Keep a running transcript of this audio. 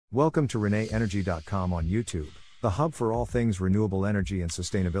Welcome to ReneEnergy.com on YouTube, the hub for all things renewable energy and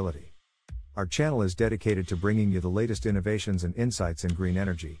sustainability. Our channel is dedicated to bringing you the latest innovations and insights in green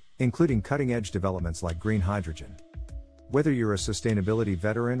energy, including cutting-edge developments like green hydrogen. Whether you're a sustainability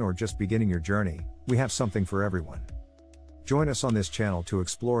veteran or just beginning your journey, we have something for everyone. Join us on this channel to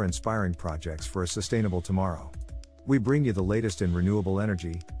explore inspiring projects for a sustainable tomorrow. We bring you the latest in renewable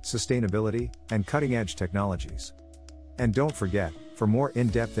energy, sustainability, and cutting-edge technologies. And don't forget, for more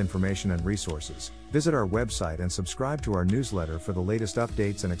in-depth information and resources, visit our website and subscribe to our newsletter for the latest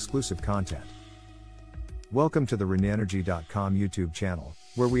updates and exclusive content. Welcome to the ReneEnergy.com YouTube channel,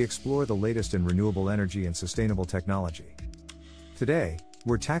 where we explore the latest in renewable energy and sustainable technology. Today,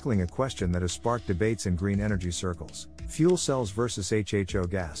 we're tackling a question that has sparked debates in green energy circles: fuel cells versus HHO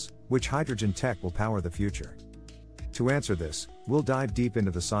gas, which hydrogen tech will power the future? To answer this, we'll dive deep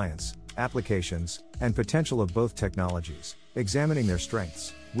into the science, applications, and potential of both technologies, examining their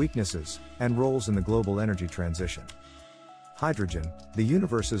strengths, weaknesses, and roles in the global energy transition. Hydrogen, the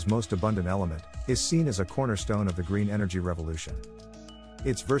universe's most abundant element, is seen as a cornerstone of the green energy revolution.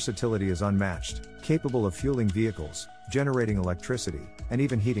 Its versatility is unmatched, capable of fueling vehicles, generating electricity, and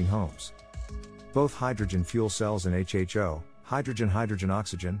even heating homes. Both hydrogen fuel cells and HHO,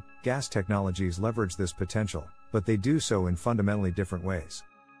 hydrogen-oxygen, gas technologies leverage this potential, but they do so in fundamentally different ways.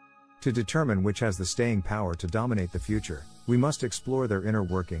 To determine which has the staying power to dominate the future, we must explore their inner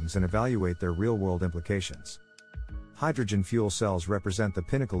workings and evaluate their real-world implications. Hydrogen fuel cells represent the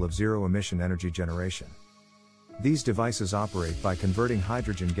pinnacle of zero-emission energy generation. These devices operate by converting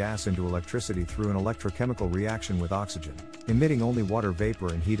hydrogen gas into electricity through an electrochemical reaction with oxygen, emitting only water vapor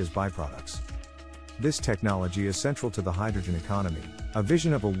and heat as byproducts. This technology is central to the hydrogen economy, a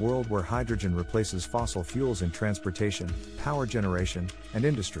vision of a world where hydrogen replaces fossil fuels in transportation, power generation, and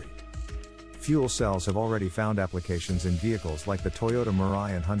industry. Fuel cells have already found applications in vehicles like the Toyota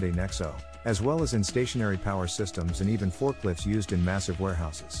Mirai and Hyundai Nexo, as well as in stationary power systems and even forklifts used in massive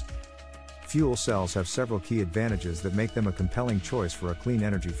warehouses. Fuel cells have several key advantages that make them a compelling choice for a clean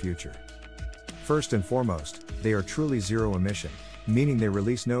energy future. First and foremost, they are truly zero emission, meaning they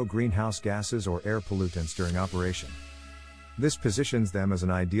release no greenhouse gases or air pollutants during operation. This positions them as an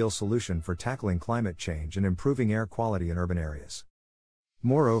ideal solution for tackling climate change and improving air quality in urban areas.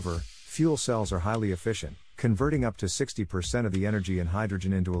 Moreover, fuel cells are highly efficient, converting up to 60% of the energy in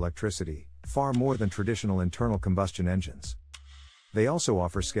hydrogen into electricity, far more than traditional internal combustion engines. They also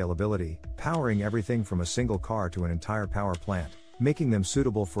offer scalability, powering everything from a single car to an entire power plant, making them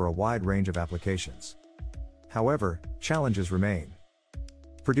suitable for a wide range of applications. However, challenges remain.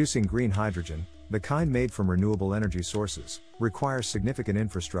 Producing green hydrogen, the kind made from renewable energy sources, requires significant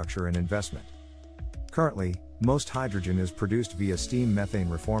infrastructure and investment. Currently, most hydrogen is produced via steam methane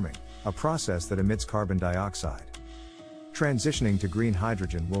reforming, a process that emits carbon dioxide. Transitioning to green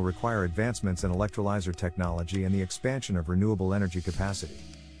hydrogen will require advancements in electrolyzer technology and the expansion of renewable energy capacity.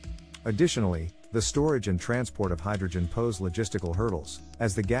 Additionally, the storage and transport of hydrogen pose logistical hurdles,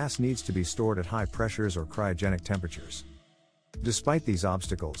 as the gas needs to be stored at high pressures or cryogenic temperatures. Despite these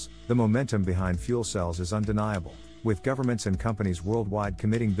obstacles, the momentum behind fuel cells is undeniable, with governments and companies worldwide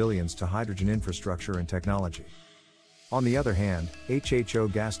committing billions to hydrogen infrastructure and technology. On the other hand,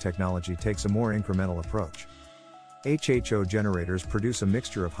 HHO gas technology takes a more incremental approach. HHO generators produce a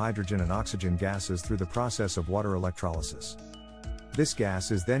mixture of hydrogen and oxygen gases through the process of water electrolysis. This gas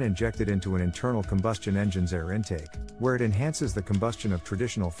is then injected into an internal combustion engine's air intake, where it enhances the combustion of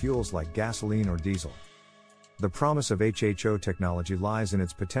traditional fuels like gasoline or diesel. The promise of HHO technology lies in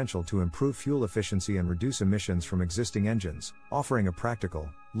its potential to improve fuel efficiency and reduce emissions from existing engines, offering a practical,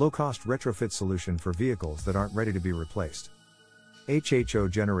 low-cost retrofit solution for vehicles that aren't ready to be replaced.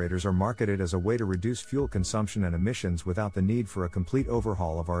 HHO generators are marketed as a way to reduce fuel consumption and emissions without the need for a complete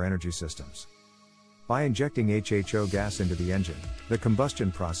overhaul of our energy systems. By injecting HHO gas into the engine, the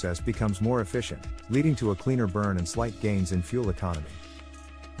combustion process becomes more efficient, leading to a cleaner burn and slight gains in fuel economy.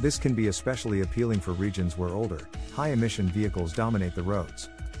 This can be especially appealing for regions where older, high-emission vehicles dominate the roads.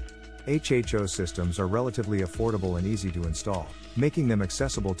 HHO systems are relatively affordable and easy to install, making them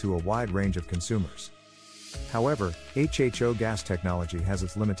accessible to a wide range of consumers. However, HHO gas technology has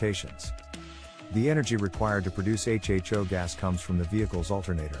its limitations. The energy required to produce HHO gas comes from the vehicle's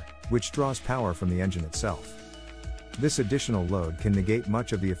alternator, which draws power from the engine itself. This additional load can negate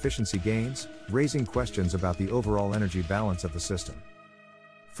much of the efficiency gains, raising questions about the overall energy balance of the system.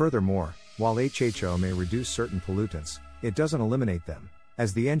 Furthermore, while HHO may reduce certain pollutants, it doesn't eliminate them,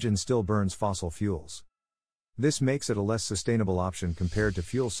 as the engine still burns fossil fuels. This makes it a less sustainable option compared to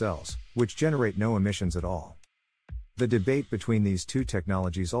fuel cells, which generate no emissions at all. The debate between these two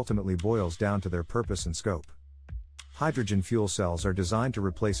technologies ultimately boils down to their purpose and scope. Hydrogen fuel cells are designed to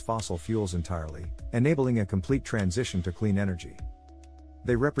replace fossil fuels entirely, enabling a complete transition to clean energy.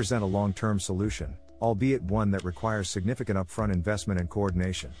 They represent a long-term solution, albeit one that requires significant upfront investment and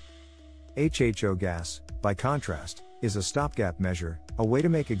coordination. HHO gas, by contrast, is a stopgap measure, a way to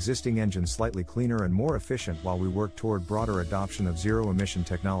make existing engines slightly cleaner and more efficient while we work toward broader adoption of zero-emission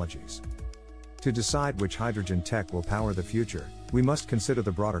technologies. To decide which hydrogen tech will power the future, we must consider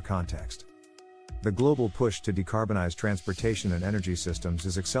the broader context. The global push to decarbonize transportation and energy systems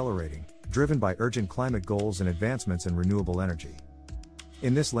is accelerating, driven by urgent climate goals and advancements in renewable energy.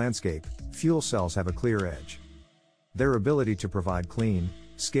 In this landscape, fuel cells have a clear edge. Their ability to provide clean,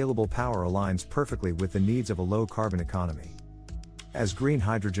 scalable power aligns perfectly with the needs of a low-carbon economy. As green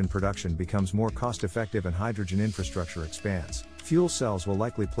hydrogen production becomes more cost-effective and hydrogen infrastructure expands, fuel cells will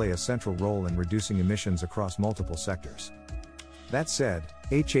likely play a central role in reducing emissions across multiple sectors. That said,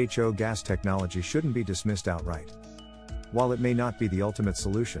 HHO gas technology shouldn't be dismissed outright. While it may not be the ultimate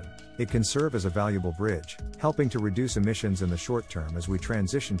solution, it can serve as a valuable bridge, helping to reduce emissions in the short term as we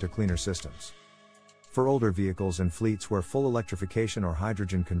transition to cleaner systems. For older vehicles and fleets where full electrification or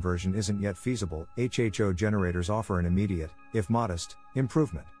hydrogen conversion isn't yet feasible, HHO generators offer an immediate, if modest,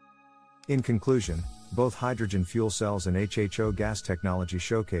 improvement. In conclusion, both hydrogen fuel cells and HHO gas technology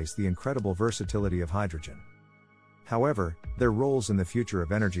showcase the incredible versatility of hydrogen. However, their roles in the future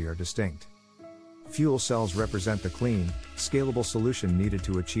of energy are distinct. Fuel cells represent the clean, scalable solution needed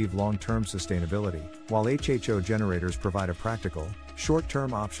to achieve long-term sustainability, while HHO generators provide a practical,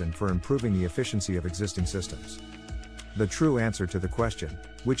 short-term option for improving the efficiency of existing systems. The true answer to the question,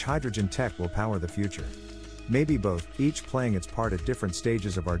 which hydrogen tech will power the future? May be both, each playing its part at different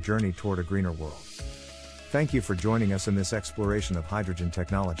stages of our journey toward a greener world. Thank you for joining us in this exploration of hydrogen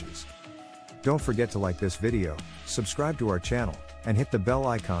technologies. Don't forget to like this video, subscribe to our channel, and hit the bell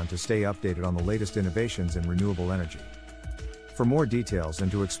icon to stay updated on the latest innovations in renewable energy. For more details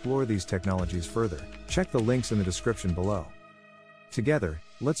and to explore these technologies further, check the links in the description below. Together,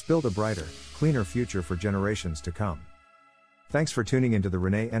 let's build a brighter, cleaner future for generations to come. Thanks for tuning into the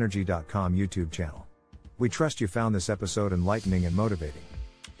ReneEnergy.com YouTube channel. We trust you found this episode enlightening and motivating.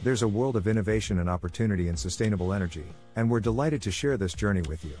 There's a world of innovation and opportunity in sustainable energy, and we're delighted to share this journey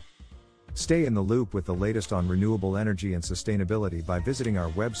with you. Stay in the loop with the latest on renewable energy and sustainability by visiting our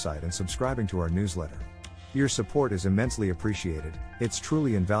website and subscribing to our newsletter. Your support is immensely appreciated, it's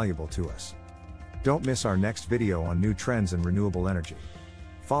truly invaluable to us. Don't miss our next video on new trends in renewable energy.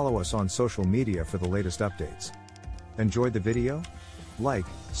 Follow us on social media for the latest updates. Enjoyed the video? Like,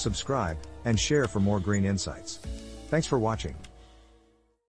 subscribe, and share for more green insights. Thanks for watching.